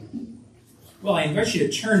Well, I invite you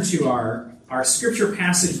to turn to our scripture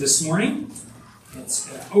passage this morning. It's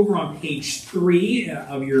over on page 3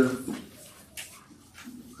 of your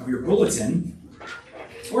bulletin.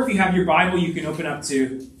 Or if you have your Bible, you can open up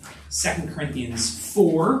to 2 Corinthians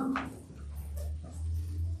 4.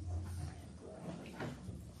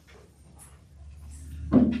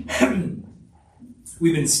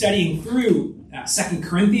 We've been studying through 2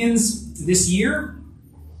 Corinthians this year,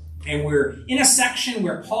 and we're in a section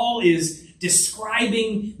where Paul is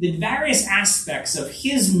describing the various aspects of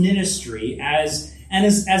his ministry as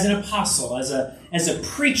an apostle, as a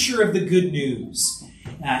preacher of the good news.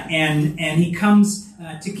 And he comes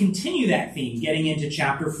to continue that theme, getting into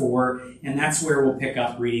chapter 4, and that's where we'll pick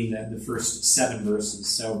up reading the first 7 verses.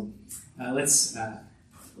 So let's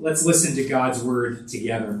listen to God's word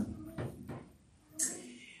together.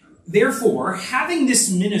 Therefore, having this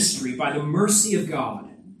ministry by the mercy of God,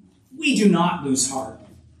 we do not lose heart.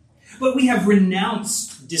 But we have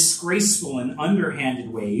renounced disgraceful and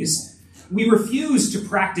underhanded ways. We refuse to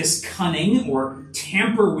practice cunning or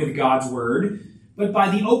tamper with God's word, but by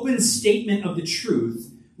the open statement of the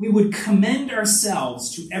truth, we would commend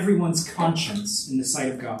ourselves to everyone's conscience in the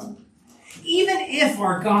sight of God. Even if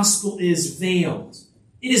our gospel is veiled,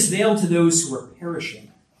 it is veiled to those who are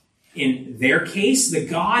perishing. In their case, the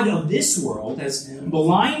God of this world has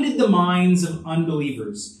blinded the minds of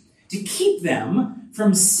unbelievers to keep them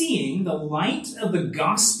from seeing the light of the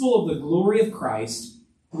gospel of the glory of Christ,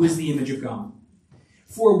 who is the image of God.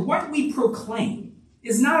 For what we proclaim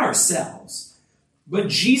is not ourselves, but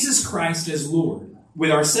Jesus Christ as Lord, with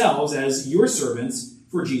ourselves as your servants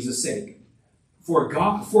for Jesus' sake. For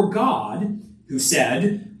God, who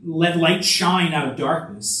said, "Let light shine out of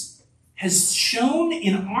darkness," has shone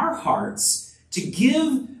in our hearts to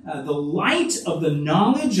give the light of the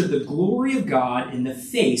knowledge of the glory of God in the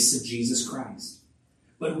face of Jesus Christ.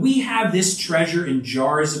 But we have this treasure in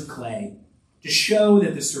jars of clay to show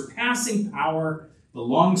that the surpassing power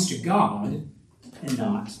belongs to God and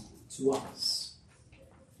not to us.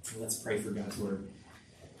 Let's pray for God's word.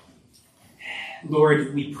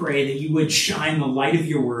 Lord, we pray that you would shine the light of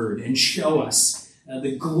your word and show us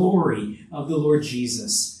the glory of the Lord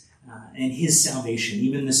Jesus and his salvation,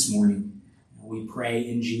 even this morning. We pray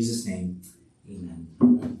in Jesus' name. Amen.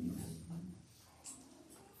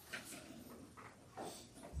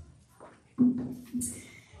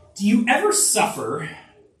 Do you ever suffer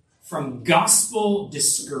from gospel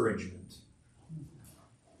discouragement?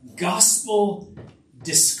 Gospel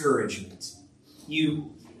discouragement.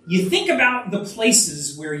 You think about the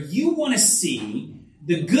places where you want to see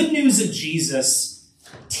the good news of Jesus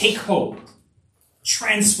take hold,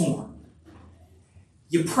 transform.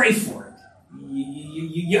 You pray for it.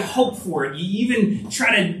 You hope for it. You even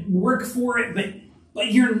try to work for it,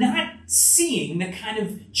 but you're not seeing the kind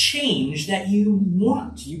of change that you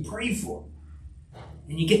want, you pray for.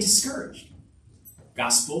 And you get discouraged.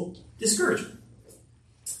 Gospel discouragement.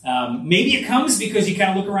 Maybe it comes because you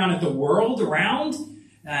kind of look around at the world around,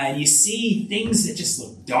 and you see things that just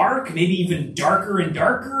look dark, maybe even darker and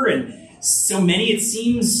darker, and so many, it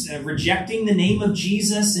seems, rejecting the name of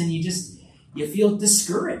Jesus, and you feel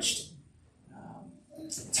discouraged.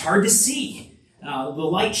 It's hard to see the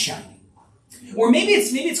light shining. Or maybe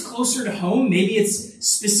it's closer to home. Maybe it's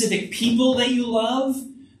specific people that you love,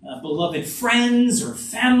 beloved friends or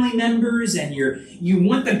family members, and you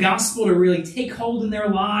want the gospel to really take hold in their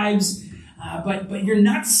lives, but you're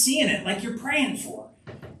not seeing it like you're praying for,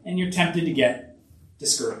 and you're tempted to get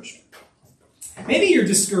discouraged. Maybe you're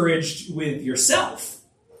discouraged with yourself.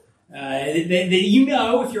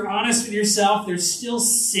 If you're honest with yourself, there's still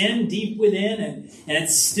sin deep within, and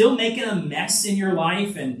it's still making a mess in your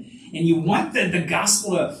life, and you want the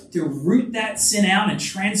gospel to root that sin out and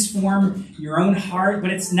transform your own heart,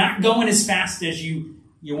 but it's not going as fast as you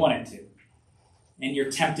want it to. And you're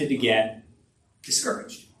tempted to get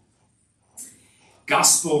discouraged.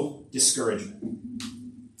 Gospel discouragement.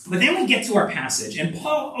 But then we get to our passage, and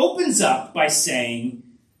Paul opens up by saying,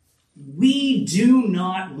 we do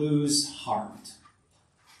not lose heart.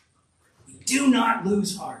 We do not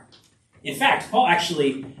lose heart. In fact, Paul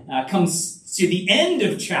actually comes to the end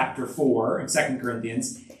of chapter 4 of 2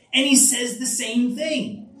 Corinthians, and he says the same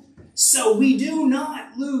thing. So we do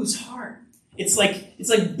not lose heart. It's like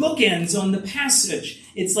bookends on the passage.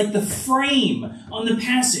 It's like the frame on the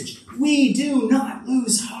passage. We do not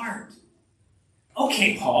lose heart.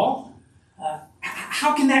 Okay, Paul,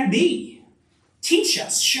 how can that be? Teach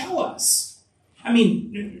us, show us. I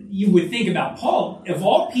mean, you would think about Paul, of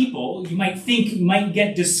all people, you might think might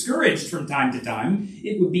get discouraged from time to time.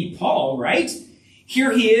 It would be Paul, right?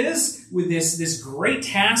 Here he is with this great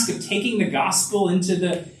task of taking the gospel into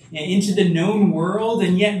the into the known world,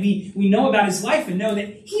 and yet we know about his life and know that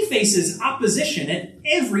he faces opposition at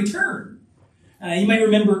every turn. You might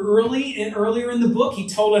remember earlier in the book, he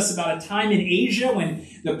told us about a time in Asia when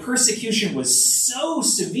the persecution was so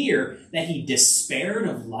severe that he despaired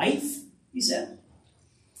of life, he said.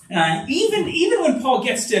 Even when Paul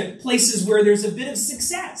gets to places where there's a bit of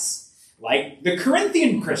success, like the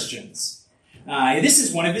Corinthian Christians. This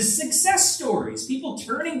is one of his success stories, people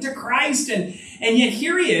turning to Christ, and yet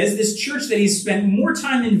here he is, this church that he's spent more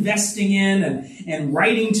time investing in and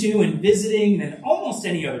writing to and visiting than almost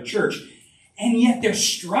any other church, and yet they're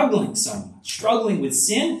struggling so much, struggling with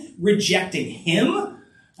sin, rejecting him,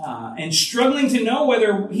 and struggling to know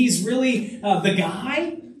whether he's really the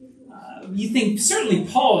guy. You think certainly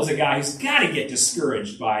Paul is a guy who's got to get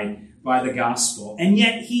discouraged by the gospel, and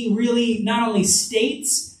yet he really not only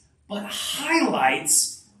states but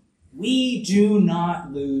highlights, we do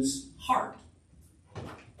not lose heart.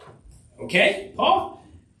 Okay, Paul?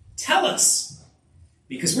 Tell us,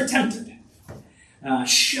 because we're tempted.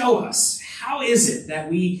 Show us, how is it that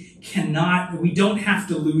we don't have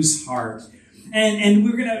to lose heart? And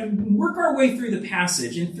we're going to work our way through the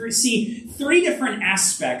passage and see three different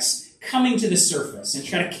aspects coming to the surface and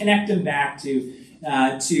try to connect them back to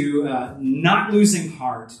not losing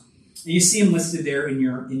heart. You see them listed there in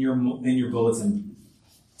your bulletin.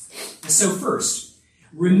 So first,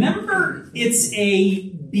 remember it's a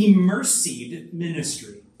be mercied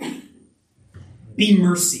ministry. Be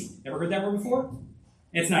mercied. Ever heard that word before?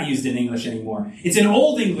 It's not used in English anymore. It's an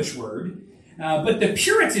old English word, but the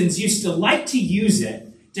Puritans used to like to use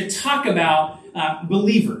it to talk about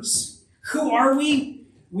believers. Who are we?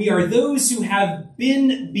 We are those who have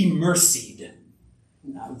been bemercied,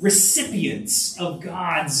 recipients of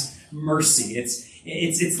God's mercy.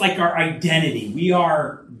 It's like our identity. We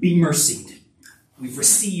are bemercied. We've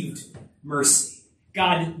received mercy.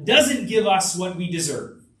 God doesn't give us what we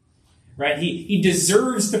deserve, right? He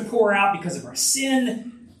deserves to pour out because of our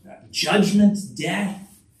sin, judgment, death.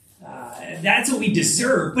 That's what we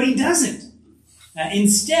deserve, but he doesn't.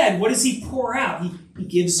 Instead, what does he pour out? He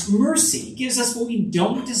gives mercy. He gives us what we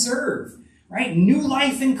don't deserve, right? New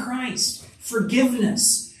life in Christ,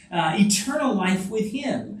 forgiveness, eternal life with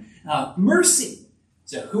him. Mercy.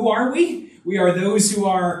 So who are we? We are those who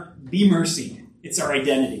are bemercied. It's our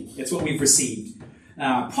identity. It's what we've received.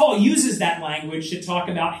 Paul uses that language to talk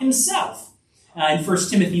about himself. In 1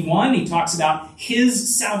 Timothy 1, he talks about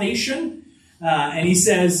his salvation. And he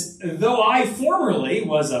says, though I formerly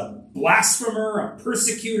was a blasphemer, a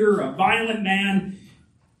persecutor, a violent man,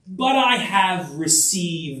 but I have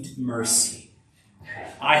received mercy.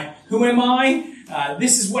 Who am I?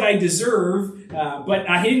 This is what I deserve, but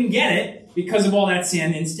I didn't get it because of all that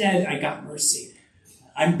sin. Instead, I got mercy.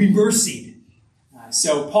 I'm bemercied.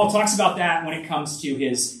 So Paul talks about that when it comes to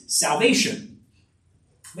his salvation.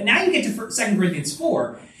 But now you get to 2 Corinthians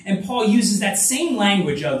 4, and Paul uses that same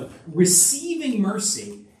language of receiving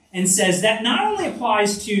mercy and says that not only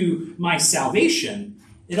applies to my salvation,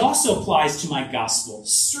 it also applies to my gospel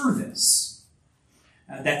service.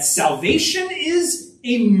 That salvation is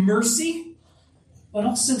a mercy, but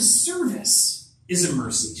also service is a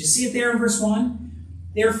mercy. Do you see it there in verse 1?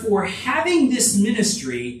 Therefore, having this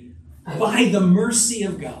ministry by the mercy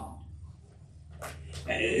of God.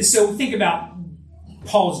 So think about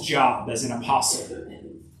Paul's job as an apostle.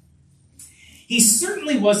 He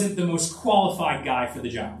certainly wasn't the most qualified guy for the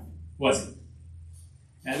job, was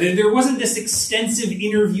he? There wasn't this extensive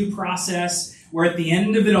interview process where at the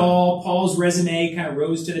end of it all, Paul's resume kind of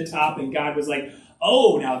rose to the top and God was like,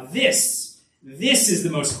 oh, now this is the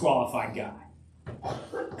most qualified guy.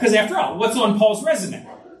 Because after all, what's on Paul's resume?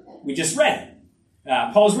 We just read it.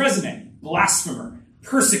 Paul's resume, blasphemer,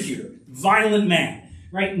 persecutor, violent man,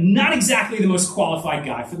 right? Not exactly the most qualified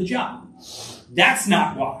guy for the job. That's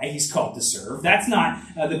not why he's called to serve. That's not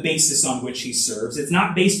the basis on which he serves. It's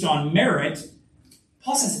not based on merit.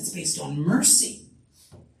 Paul says it's based on mercy.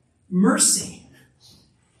 Mercy.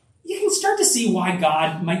 You can start to see why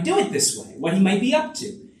God might do it this way, what he might be up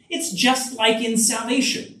to. It's just like in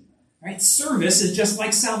salvation, right? Service is just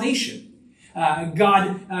like salvation.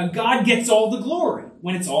 God gets all the glory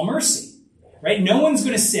when it's all mercy, right? No one's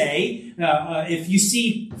going to say, if you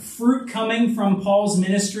see fruit coming from Paul's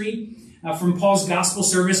ministry, from Paul's gospel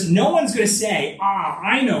service, no one's going to say,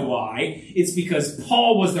 I know why. It's because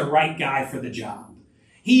Paul was the right guy for the job.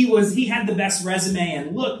 He had the best resume,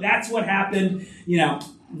 and look, that's what happened.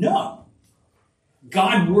 No.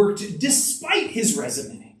 God worked despite his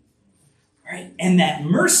resume, right? And that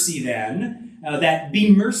mercy then, that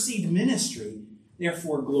bemercied ministry,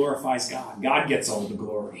 therefore glorifies God. God gets all the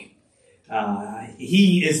glory.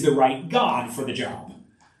 He is the right God for the job.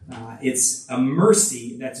 It's a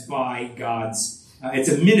mercy that's by God's, it's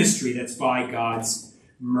a ministry that's by God's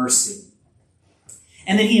mercy.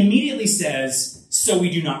 And then he immediately says, so we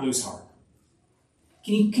do not lose heart.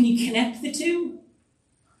 Can you connect the two?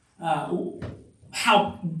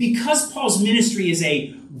 Because Paul's ministry is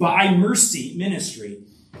a by mercy ministry,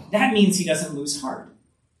 that means he doesn't lose heart.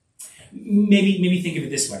 Maybe think of it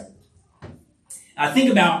this way.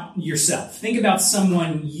 Think about yourself. Think about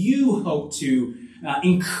someone you hope to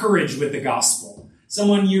encourage with the gospel.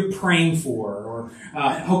 Someone you're praying for or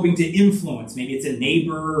hoping to influence. Maybe it's a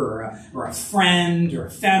neighbor or a friend or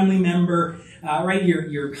a family member. Right?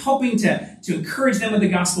 You're hoping to encourage them with the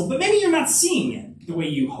gospel, but maybe you're not seeing it the way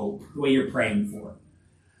you hope, the way you're praying for.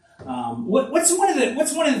 What's one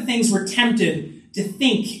of the things we're tempted to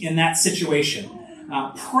think in that situation?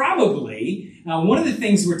 Probably one of the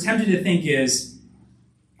things we're tempted to think is,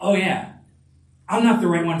 oh yeah, I'm not the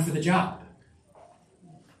right one for the job.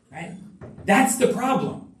 Right? That's the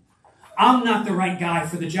problem. I'm not the right guy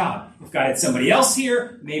for the job. If God had somebody else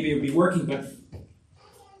here, maybe it would be working, but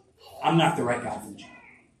I'm not the right guy for the job.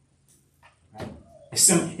 Right?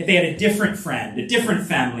 If they had a different friend, a different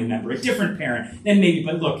family member, a different parent, then maybe,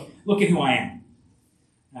 but look at who I am.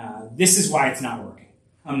 This is why it's not working.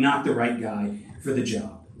 I'm not the right guy for the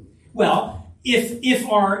job. Well, if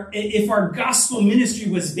our gospel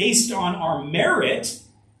ministry was based on our merit,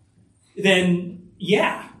 then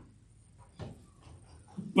yeah.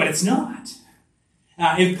 But it's not.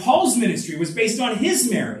 If Paul's ministry was based on his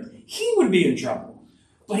merit, he would be in trouble.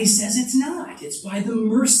 But he says it's not. It's by the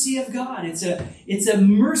mercy of God. It's a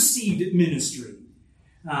mercied ministry.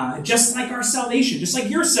 Just like our salvation, just like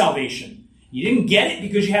your salvation. You didn't get it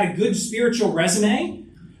because you had a good spiritual resume.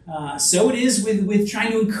 So it is with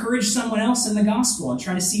trying to encourage someone else in the gospel and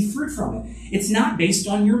trying to see fruit from it. It's not based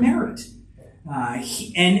on your merit.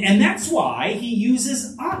 And that's why he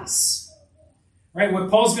uses us. Right? What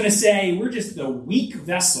Paul's going to say, we're just the weak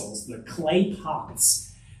vessels, the clay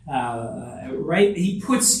pots. Right? He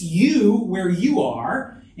puts you where you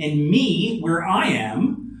are and me where I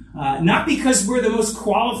am, not because we're the most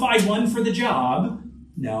qualified one for the job,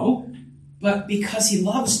 no, but because he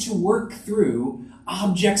loves to work through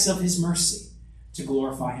objects of his mercy to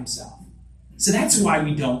glorify himself. So that's why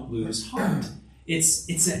we don't lose heart.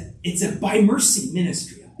 It's a by mercy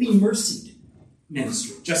ministry, a be mercied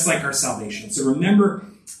ministry, just like our salvation. So remember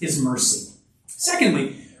his mercy.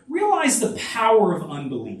 Secondly, realize the power of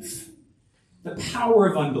unbelief. The power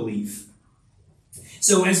of unbelief.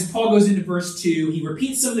 So as Paul goes into verse 2, he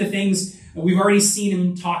repeats some of the things that we've already seen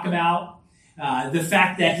him talk about. The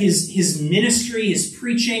fact that his ministry, his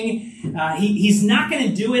preaching, he's not going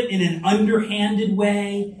to do it in an underhanded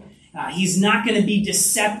way. He's not going to be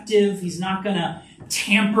deceptive. He's not going to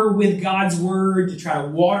tamper with God's word to try to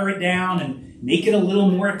water it down and make it a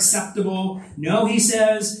little more acceptable. No, he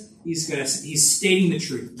says he's stating the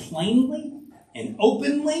truth plainly and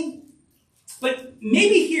openly. But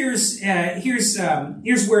maybe here's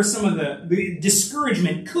where some of the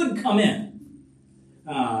discouragement could come in.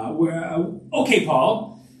 Okay,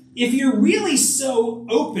 Paul, if you're really so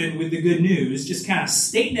open with the good news, just kind of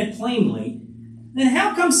stating it plainly, then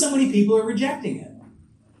how come so many people are rejecting it?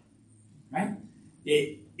 Right?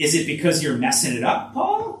 Is it because you're messing it up,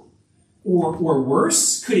 Paul? Or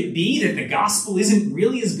worse, could it be that the gospel isn't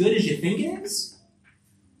really as good as you think it is?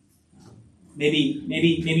 Maybe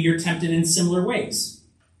you're tempted in similar ways.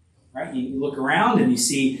 Right? You look around and you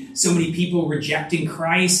see so many people rejecting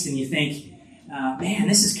Christ and you think, man,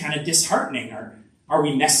 this is kind of disheartening. Are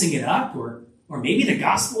we messing it up? Or maybe the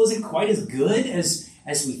gospel isn't quite as good as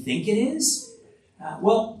we think it is?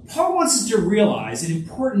 Well, Paul wants us to realize an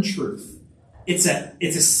important truth. It's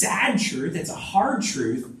a sad truth. It's a hard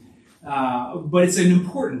truth. But it's an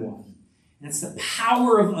important one. And it's the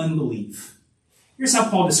power of unbelief. Here's how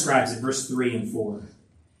Paul describes it, verse 3 and 4.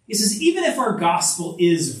 He says, even if our gospel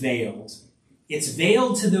is veiled, it's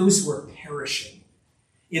veiled to those who are perishing.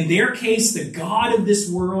 In their case, the God of this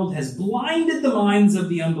world has blinded the minds of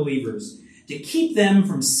the unbelievers to keep them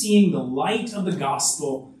from seeing the light of the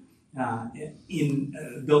gospel, the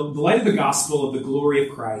light of the gospel of the glory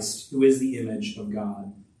of Christ, who is the image of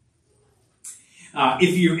God.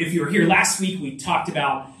 If you were here last week, we talked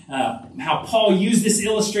about how Paul used this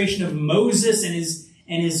illustration of Moses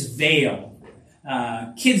and his veil.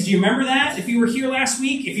 Kids, do you remember that? If you were here last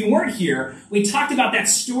week, if you weren't here, we talked about that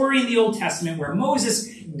story in the Old Testament where Moses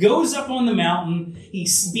goes up on the mountain, he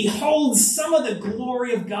beholds some of the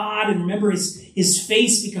glory of God, and remember his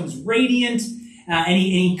face becomes radiant, and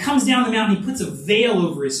he comes down the mountain, he puts a veil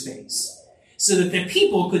over his face so that the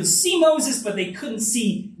people could see Moses, but they couldn't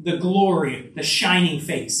see the glory, the shining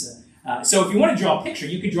face So if you want to draw a picture,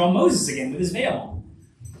 you could draw Moses again with his veil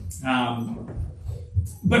on.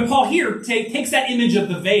 But Paul here takes that image of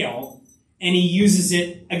the veil and he uses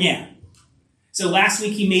it again. So last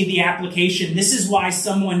week he made the application. This is why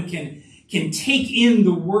someone can take in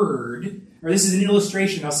the word, or this is an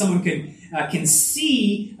illustration of how someone can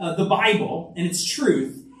see the Bible and its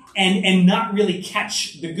truth and not really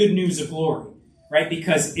catch the good news of glory, right?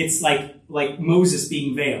 Because it's like Moses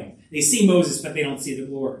being veiled. They see Moses, but they don't see the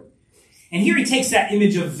glory. And here he takes that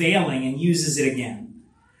image of veiling and uses it again.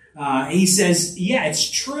 He says, yeah, it's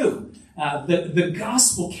true. The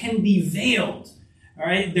gospel can be veiled. All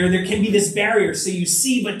right, there can be this barrier, so you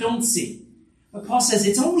see but don't see. But Paul says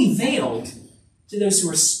it's only veiled to those who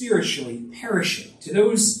are spiritually perishing, to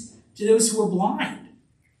those who are blind.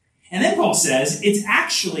 And then Paul says it's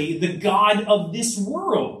actually the God of this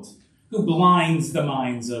world who blinds the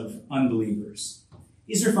minds of unbelievers.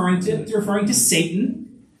 He's referring to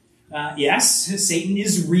Satan. Yes, Satan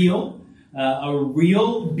is real, a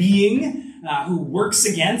real being who works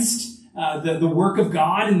against the work of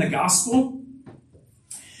God in the gospel.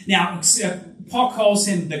 Now, Paul calls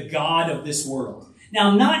him the God of this world.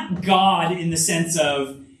 Now, not God in the sense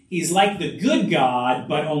of he's like the good God,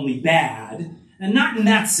 but only bad. And not in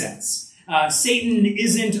that sense. Satan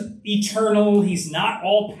isn't eternal. He's not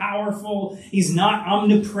all-powerful. He's not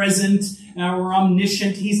omnipresent or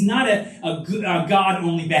omniscient. He's not a God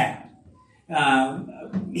only bad.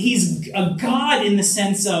 He's a God in the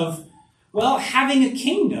sense of, well, having a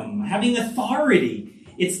kingdom, having authority.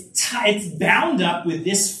 It's bound up with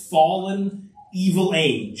this fallen, evil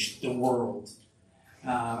age, the world.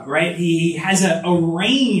 Right? He has a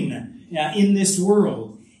reign in this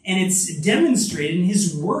world, and it's demonstrated in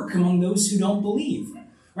his work among those who don't believe.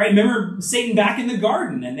 Right? Remember Satan back in the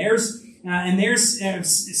garden, and there's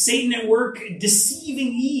Satan at work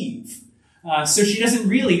deceiving Eve, so she doesn't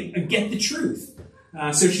really get the truth.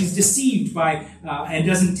 So she's deceived by and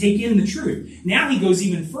doesn't take in the truth. Now he goes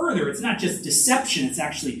even further. It's not just deception; it's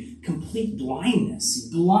actually complete blindness. He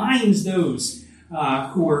blinds those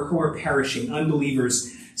who are perishing, unbelievers,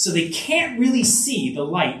 so they can't really see the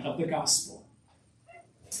light of the gospel.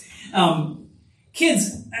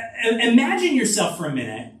 Kids, imagine yourself for a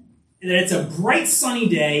minute that it's a bright sunny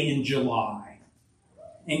day in July,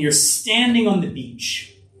 and you're standing on the beach.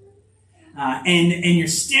 And you're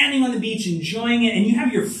standing on the beach enjoying it, and you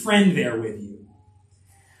have your friend there with you.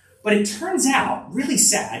 But it turns out, really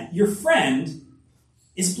sad, your friend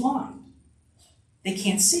is blind. They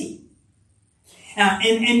can't see.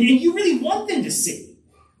 And you really want them to see,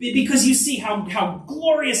 because you see how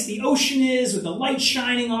glorious the ocean is with the light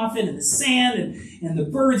shining off it and the sand and the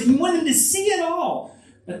birds, and you want them to see it all,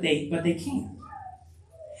 but they can't.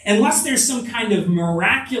 Unless there's some kind of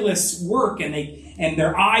miraculous work and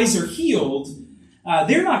their eyes are healed,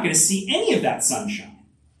 they're not going to see any of that sunshine,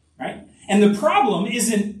 right? And the problem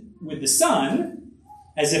isn't with the sun,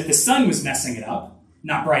 as if the sun was messing it up,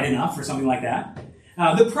 not bright enough or something like that.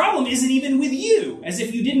 The problem isn't even with you, as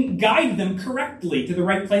if you didn't guide them correctly to the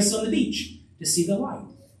right place on the beach to see the light.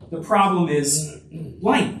 The problem is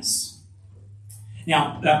blindness.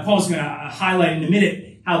 Now, Paul's going to highlight in a minute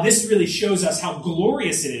how this really shows us how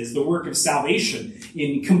glorious it is, the work of salvation,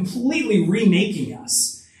 in completely remaking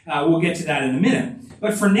us. We'll get to that in a minute.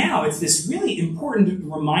 But for now, it's this really important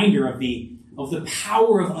reminder of the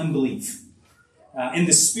power of unbelief and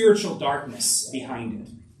the spiritual darkness behind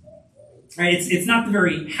it. Right? It's not the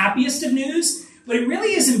very happiest of news, but it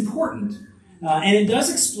really is important. And it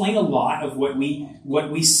does explain a lot of what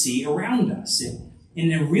we see around us.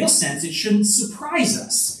 In a real sense, it shouldn't surprise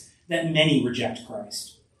us that many reject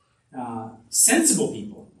Christ. Sensible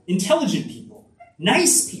people, intelligent people,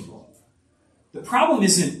 nice people. The problem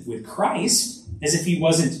isn't with Christ, as if he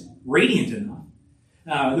wasn't radiant enough.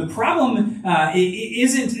 The problem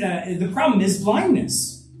is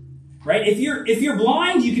blindness, right? If you're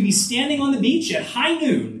blind, you could be standing on the beach at high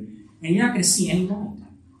noon, and you're not going to see any light.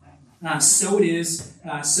 So it is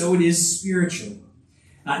spiritually.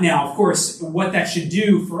 Now, of course, what that should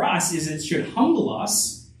do for us is it should humble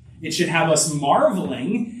us. It should have us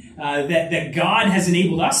marveling that God has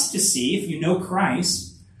enabled us to see. If you know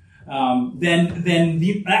Christ, then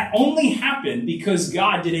that only happened because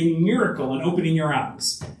God did a miracle in opening your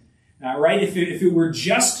eyes. Right? If it were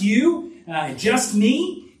just you, just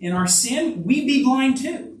me, in our sin, we'd be blind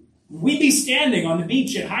too. We'd be standing on the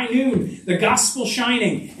beach at high noon, the gospel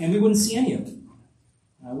shining, and we wouldn't see any of it.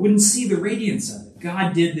 Wouldn't see the radiance of it.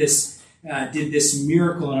 God did this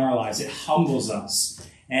miracle in our lives. It humbles us.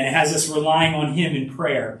 And it has us relying on him in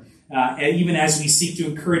prayer, even as we seek to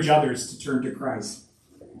encourage others to turn to Christ.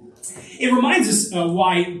 It reminds us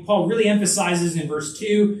why Paul really emphasizes in verse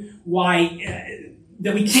 2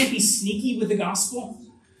 that we can't be sneaky with the gospel,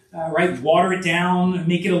 right? Water it down,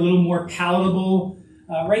 make it a little more palatable,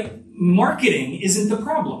 right? Marketing isn't the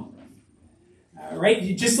problem,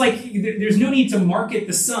 right? Just like there's no need to market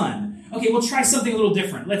the sun. Okay, we'll try something a little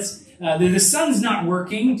different. The sun's not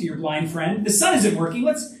working, to your blind friend. The sun isn't working.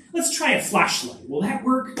 Let's try a flashlight. Will that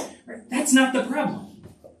work? Right? That's not the problem.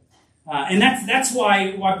 And that's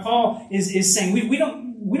why Paul is saying we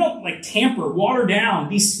don't like tamper, water down,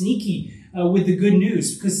 be sneaky with the good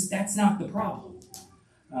news, because that's not the problem.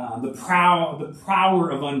 The power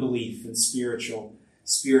of unbelief and spiritual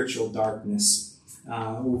darkness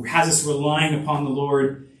has us relying upon the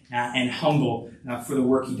Lord and humble for the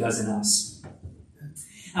work he does in us.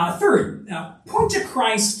 Third, point to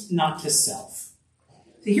Christ, not to self.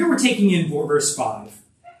 So here we're taking in verse 5.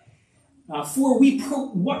 For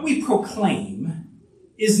what we proclaim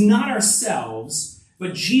is not ourselves,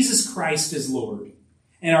 but Jesus Christ as Lord,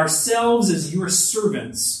 and ourselves as your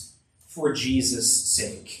servants for Jesus'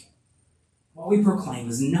 sake. What we proclaim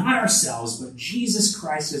is not ourselves, but Jesus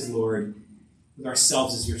Christ as Lord, with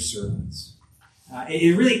ourselves as your servants.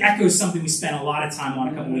 It really echoes something we spent a lot of time on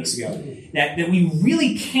a couple weeks ago, that we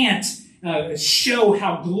really can't show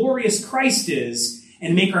how glorious Christ is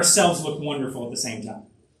and make ourselves look wonderful at the same time.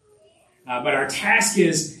 But our task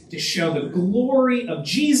is to show the glory of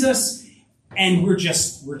Jesus, and we're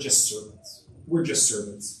just servants. We're just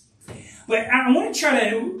servants. But I want to try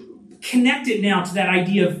to connect it now to that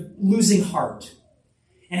idea of losing heart,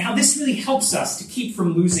 and how this really helps us to keep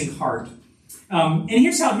from losing heart. And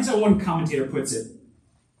here's how one commentator puts it.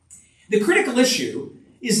 The critical issue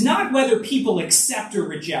is not whether people accept or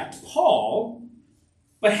reject Paul,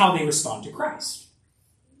 but how they respond to Christ.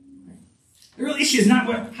 The real issue is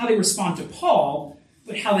not how they respond to Paul,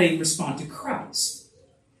 but how they respond to Christ.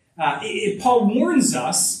 Paul warns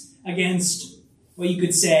us against what you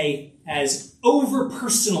could say as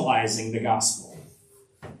over-personalizing the gospel.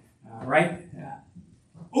 Right?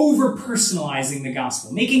 Over-personalizing the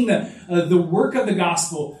gospel. Making the work of the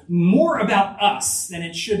gospel more about us than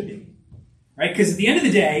it should be. Right? Because at the end of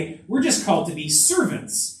the day, we're just called to be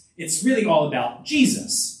servants. It's really all about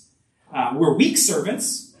Jesus. We're weak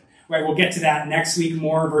servants. Right, we'll get to that next week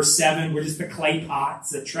more. Verse 7, we're just the clay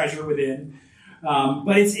pots, the treasure within.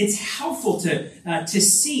 But it's helpful to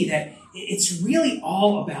see that it's really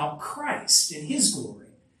all about Christ and his glory.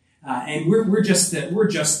 And we're just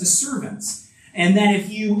the servants. And that if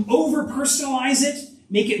you over-personalize it,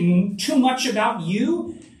 make it too much about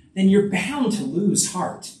you, then you're bound to lose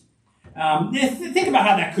heart. Think about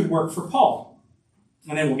how that could work for Paul.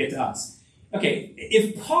 And then we'll get to us. Okay,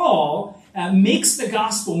 if Paul makes the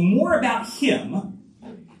gospel more about him,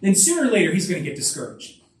 then sooner or later he's going to get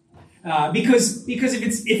discouraged. Because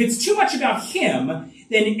if it's too much about him,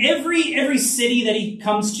 then every city that he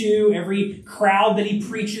comes to, every crowd that he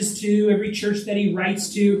preaches to, every church that he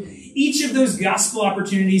writes to, each of those gospel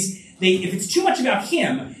opportunities, if it's too much about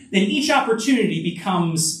him, then each opportunity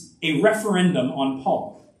becomes a referendum on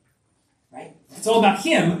Paul. Right? It's all about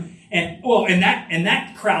him, and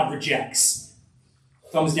that crowd rejects.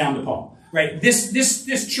 Thumbs down to Paul. Right?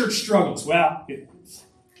 This church struggles. Well,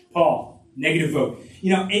 Paul, negative vote.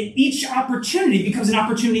 Each opportunity becomes an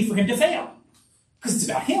opportunity for him to fail. Because it's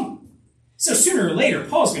about him. So sooner or later,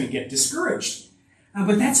 Paul's going to get discouraged.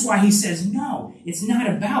 But that's why he says, no, it's not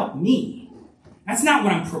about me. That's not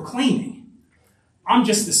what I'm proclaiming. I'm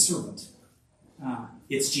just the servant.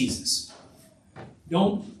 It's Jesus.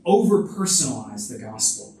 Don't over-personalize the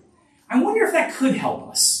gospel. I wonder if that could help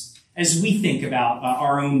us as we think about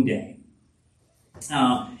our own day.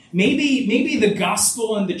 Maybe the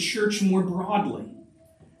gospel and the church more broadly.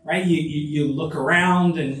 Right? You look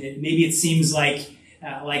around and maybe it seems like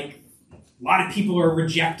a lot of people are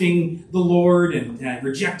rejecting the Lord and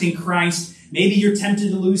rejecting Christ. Maybe you're tempted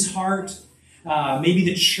to lose heart. Maybe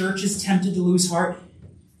the church is tempted to lose heart.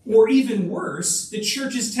 Or even worse, the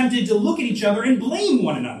church is tempted to look at each other and blame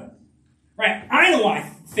one another. Right? I know why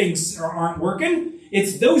things aren't working.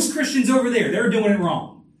 It's those Christians over there. They're doing it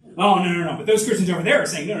wrong. Oh, no. But those Christians over there are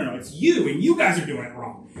saying, no, it's you, and you guys are doing it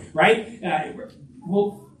wrong. Right?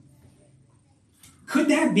 Well, could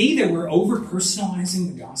that be that we're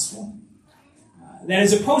over-personalizing the gospel? That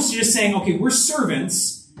as opposed to just saying, okay, we're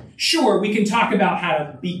servants, sure, we can talk about how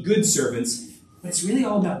to be good servants, but it's really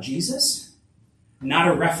all about Jesus, not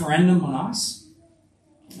a referendum on us.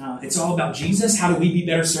 It's all about Jesus. How do we be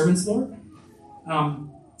better servants, Lord?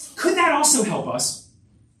 Could that also help us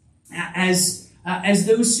as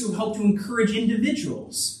those who help to encourage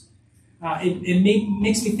individuals? It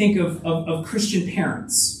makes me think of Christian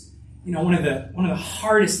parents. One of the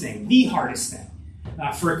hardest thing,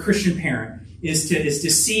 for a Christian parent is to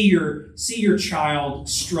see your child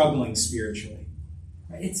struggling spiritually.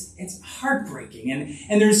 Right? It's heartbreaking,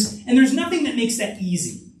 and there's nothing that makes that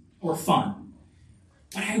easy or fun.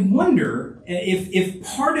 But I wonder if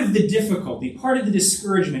part of the difficulty, part of the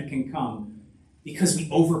discouragement can come because we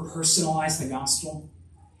over-personalize the gospel.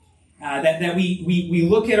 That we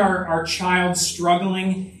look at our child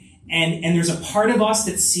struggling, and there's a part of us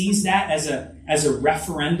that sees that as a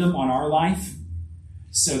referendum on our life.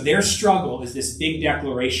 So their struggle is this big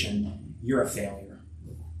declaration, you're a failure.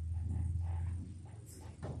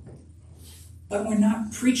 But we're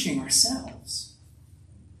not preaching ourselves.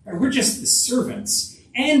 We're just the servants.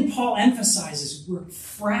 And Paul emphasizes we're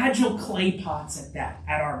fragile clay pots at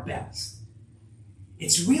our best.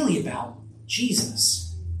 It's really about Jesus.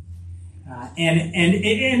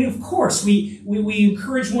 And of course, we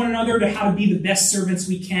encourage one another to how to be the best servants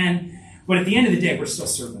we can. But at the end of the day, we're still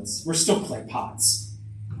servants. We're still clay pots.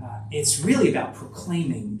 It's really about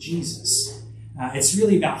proclaiming Jesus. It's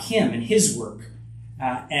really about him and his work.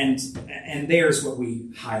 And there's what we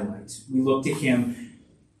highlight. We look to him,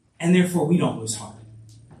 and therefore we don't lose heart.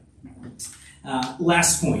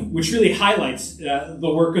 Last point, which really highlights the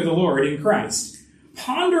work of the Lord in Christ.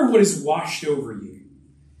 Ponder what is washed over you.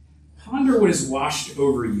 Ponder what is washed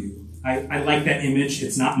over you. I like that image.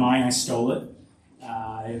 It's not mine. I stole it.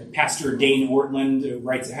 Pastor Dane Ortland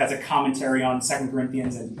has a commentary on 2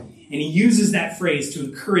 Corinthians, and he uses that phrase to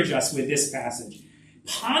encourage us with this passage.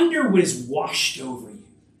 Ponder what is washed over you.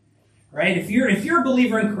 Right? If you're a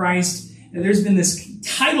believer in Christ, there's been this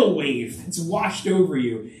tidal wave that's washed over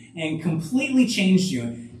you and completely changed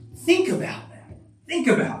you. Think about that. Think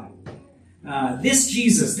about it. This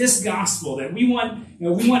Jesus, this gospel that we want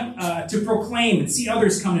to proclaim and see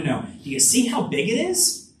others come to know. Do you see how big it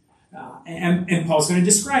is? And Paul's going to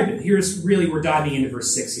describe it. We're diving into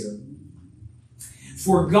verse 6 here.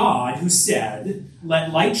 For God, who said,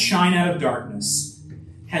 let light shine out of darkness,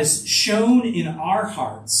 has shone in our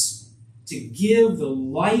hearts to give the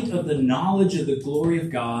light of the knowledge of the glory of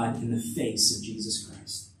God in the face of Jesus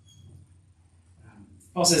Christ.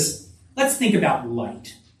 Paul says, let's think about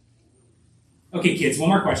light. Okay, kids, one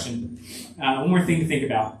more question. One more thing to think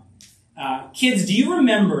about. Kids, do you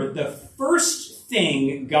remember the first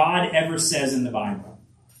thing God ever says in the Bible?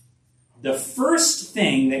 The first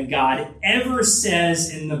thing that God ever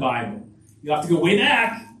says in the Bible. You have to go way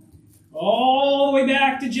back. All the way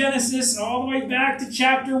back to Genesis, all the way back to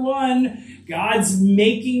chapter 1. God's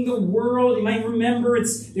making the world. You might remember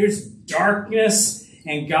there's darkness,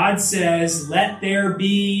 and God says, let there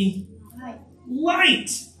be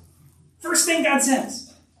light. First thing God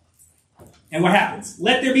says. And what happens?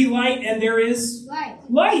 Let there be light, and there is light.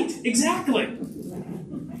 Light, exactly.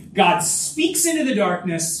 God speaks into the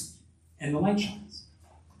darkness, and the light shines.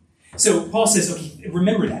 So Paul says, okay,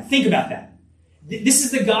 remember that. Think about that. This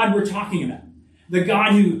is the God we're talking about. The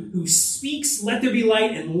God who speaks, let there be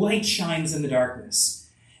light, and light shines in the darkness.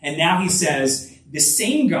 And now he says, the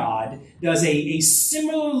same God does a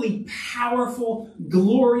similarly powerful,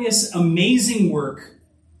 glorious, amazing work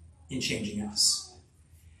in changing us.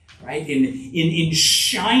 Right? In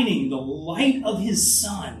shining the light of his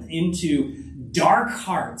Son into dark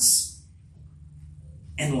hearts,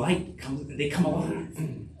 and light they come alive.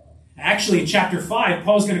 Actually, in chapter 5,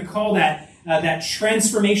 Paul's going to call that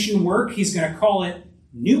transformation work, he's going to call it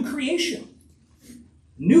new creation.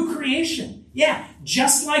 New creation. Yeah,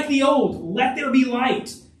 just like the old, let there be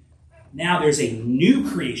light. Now there's a new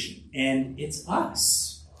creation, and it's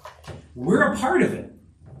us. We're a part of it.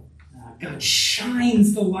 God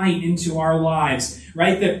shines the light into our lives,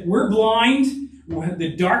 right? That we're blind,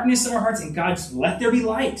 the darkness of our hearts, and God's let there be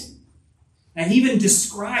light. And he even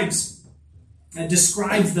describes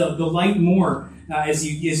the light more as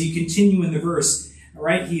you continue in the verse. All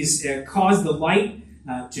right, he's caused the light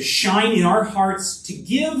to shine in our hearts to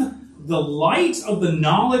give the light of the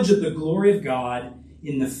knowledge of the glory of God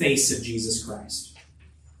in the face of Jesus Christ.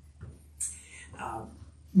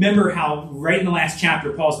 Remember how right in the last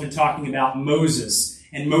chapter, Paul's been talking about Moses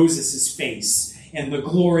and Moses' face and the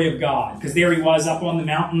glory of God. Because there he was up on the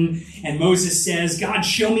mountain, and Moses says, God,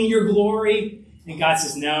 show me your glory. And God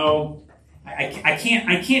says, no, I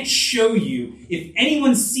can't show you. If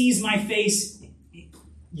anyone sees my face,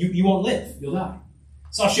 you won't live. You'll die.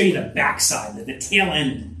 So I'll show you the backside, the tail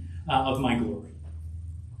end of my glory.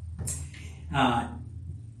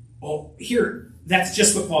 Here, that's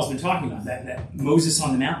just what Paul's been talking about, that Moses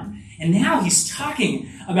on the mountain. And now he's talking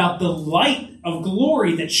about the light of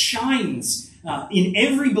glory that shines in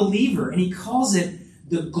every believer. And he calls it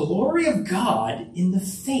the glory of God in the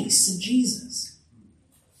face of Jesus.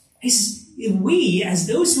 He says, we, as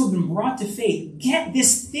those who have been brought to faith, get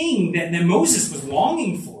this thing that Moses was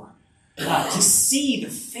longing for, to see the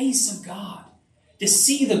face of God, to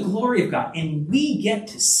see the glory of God. And we get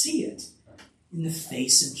to see it in the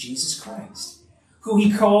face of Jesus Christ, who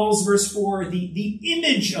he calls, verse 4, the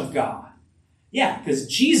image of God. Yeah, because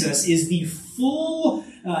Jesus is the full,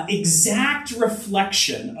 exact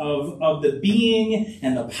reflection of the being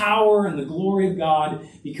and the power and the glory of God,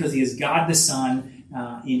 because he is God the Son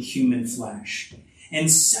in human flesh. And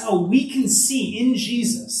so we can see in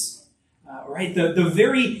Jesus, right, the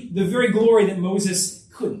very glory that Moses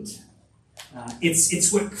couldn't.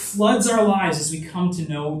 It's what floods our lives as we come to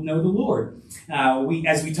know the Lord.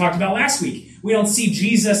 As we talked about last week, we don't see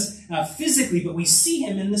Jesus physically, but we see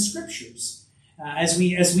him in the Scriptures. As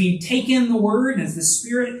we take in the Word, as the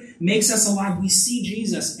Spirit makes us alive, we see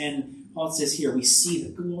Jesus, and Paul says here, we see the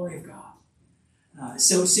glory of God.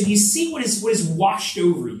 So do you see what is washed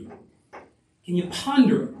over you? Can you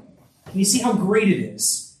ponder it? Can you see how great it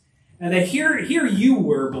is? That here you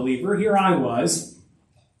were, believer, here I was,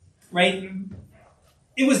 right?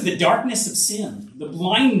 It was the darkness of sin, the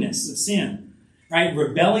blindness of sin, right?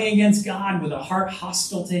 Rebelling against God with a heart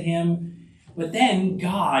hostile to him. But then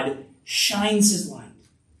God shines his light.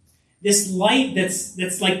 This light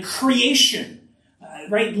that's like creation,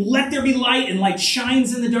 right? Let there be light, and light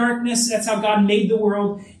shines in the darkness. That's how God made the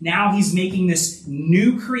world. Now he's making this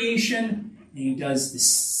new creation, and he does the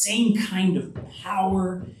same kind of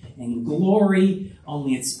power and glory,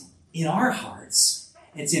 only it's in our hearts.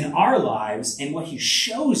 It's in our lives, and what he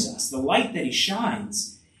shows us, the light that he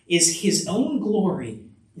shines, is his own glory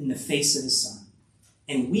in the face of his Son.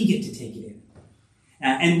 And we get to take it in.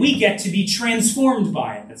 And we get to be transformed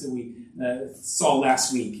by it. That's what we saw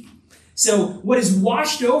last week. So what is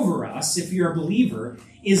washed over us, if you're a believer,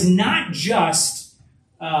 is not just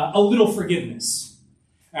a little forgiveness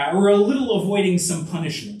or a little avoiding some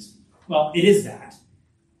punishment. Well, it is that.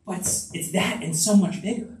 But it's that and so much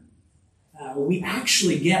bigger. We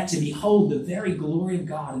actually get to behold the very glory of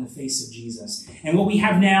God in the face of Jesus. And what we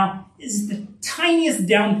have now is the tiniest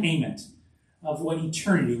down payment of what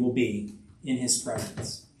eternity will be in his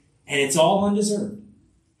presence. And it's all undeserved.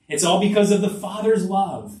 It's all because of the Father's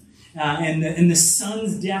love and the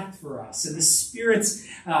Son's death for us and the Spirit's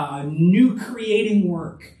new creating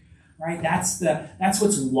work. Right? That's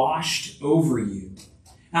what's washed over you.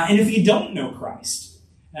 And if you don't know Christ,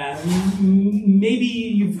 maybe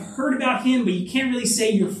you've heard about him, but you can't really say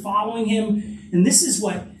you're following him. And this is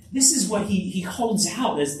what he holds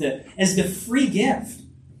out as the free gift.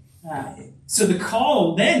 So the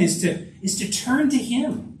call then is to turn to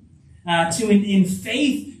him, to in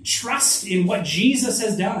faith trust in what Jesus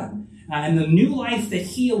has done, and the new life that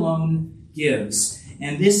he alone gives.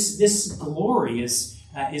 And this glory is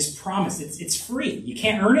promised. It's free. You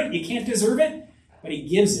can't earn it. You can't deserve it, but he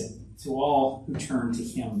gives it to all who turn to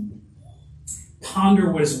him.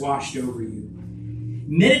 Ponder what is washed over you.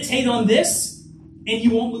 Meditate on this, and you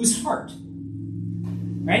won't lose heart.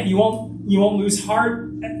 Right? You won't lose heart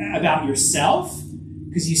about yourself,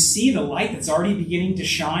 because you see the light that's already beginning to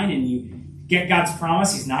shine, and you get God's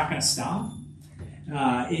promise he's not going to stop.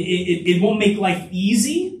 It won't make life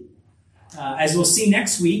easy. As we'll see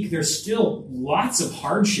next week, there's still lots of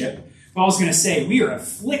hardship. Paul's going to say, we are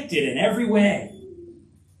afflicted in every way.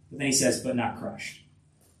 But then he says, but not crushed.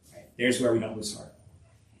 Right? There's where we don't lose heart.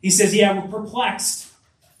 He says, yeah, we're perplexed,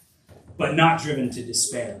 but not driven to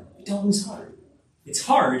despair. Don't lose heart. It's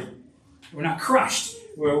hard. We're not crushed.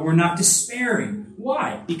 We're not despairing.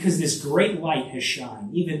 Why? Because this great light has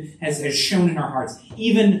shined, even has shone in our hearts,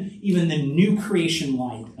 even the new creation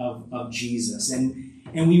light of Jesus. And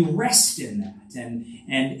we rest in that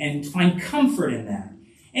and find comfort in that.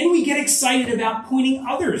 And we get excited about pointing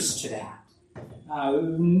others to that.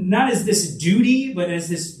 Not as this duty, but as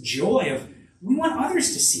this joy of, we want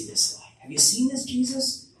others to see this light. Have you seen this,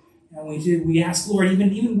 Jesus? And we ask, Lord,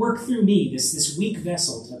 even work through me, this weak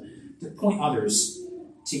vessel, to point others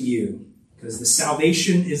to you. Because the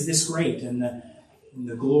salvation is this great, and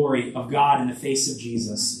the glory of God in the face of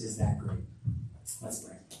Jesus is that great. Let's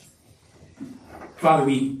pray. Father,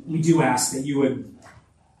 we do ask that you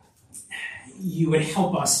would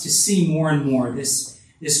help us to see more and more this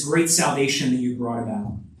great salvation that you brought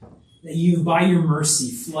about, that you, by your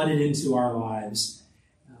mercy, flooded into our lives.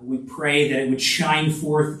 We pray that it would shine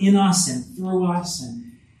forth in us and through us,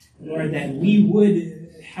 and Lord, that we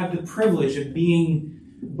would have the privilege of being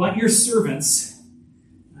but your servants,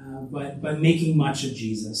 but making much of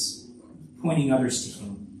Jesus, pointing others to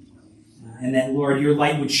him. And that, Lord, your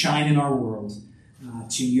light would shine in our world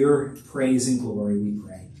to your praise and glory, we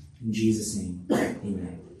pray. In Jesus' name,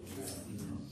 amen.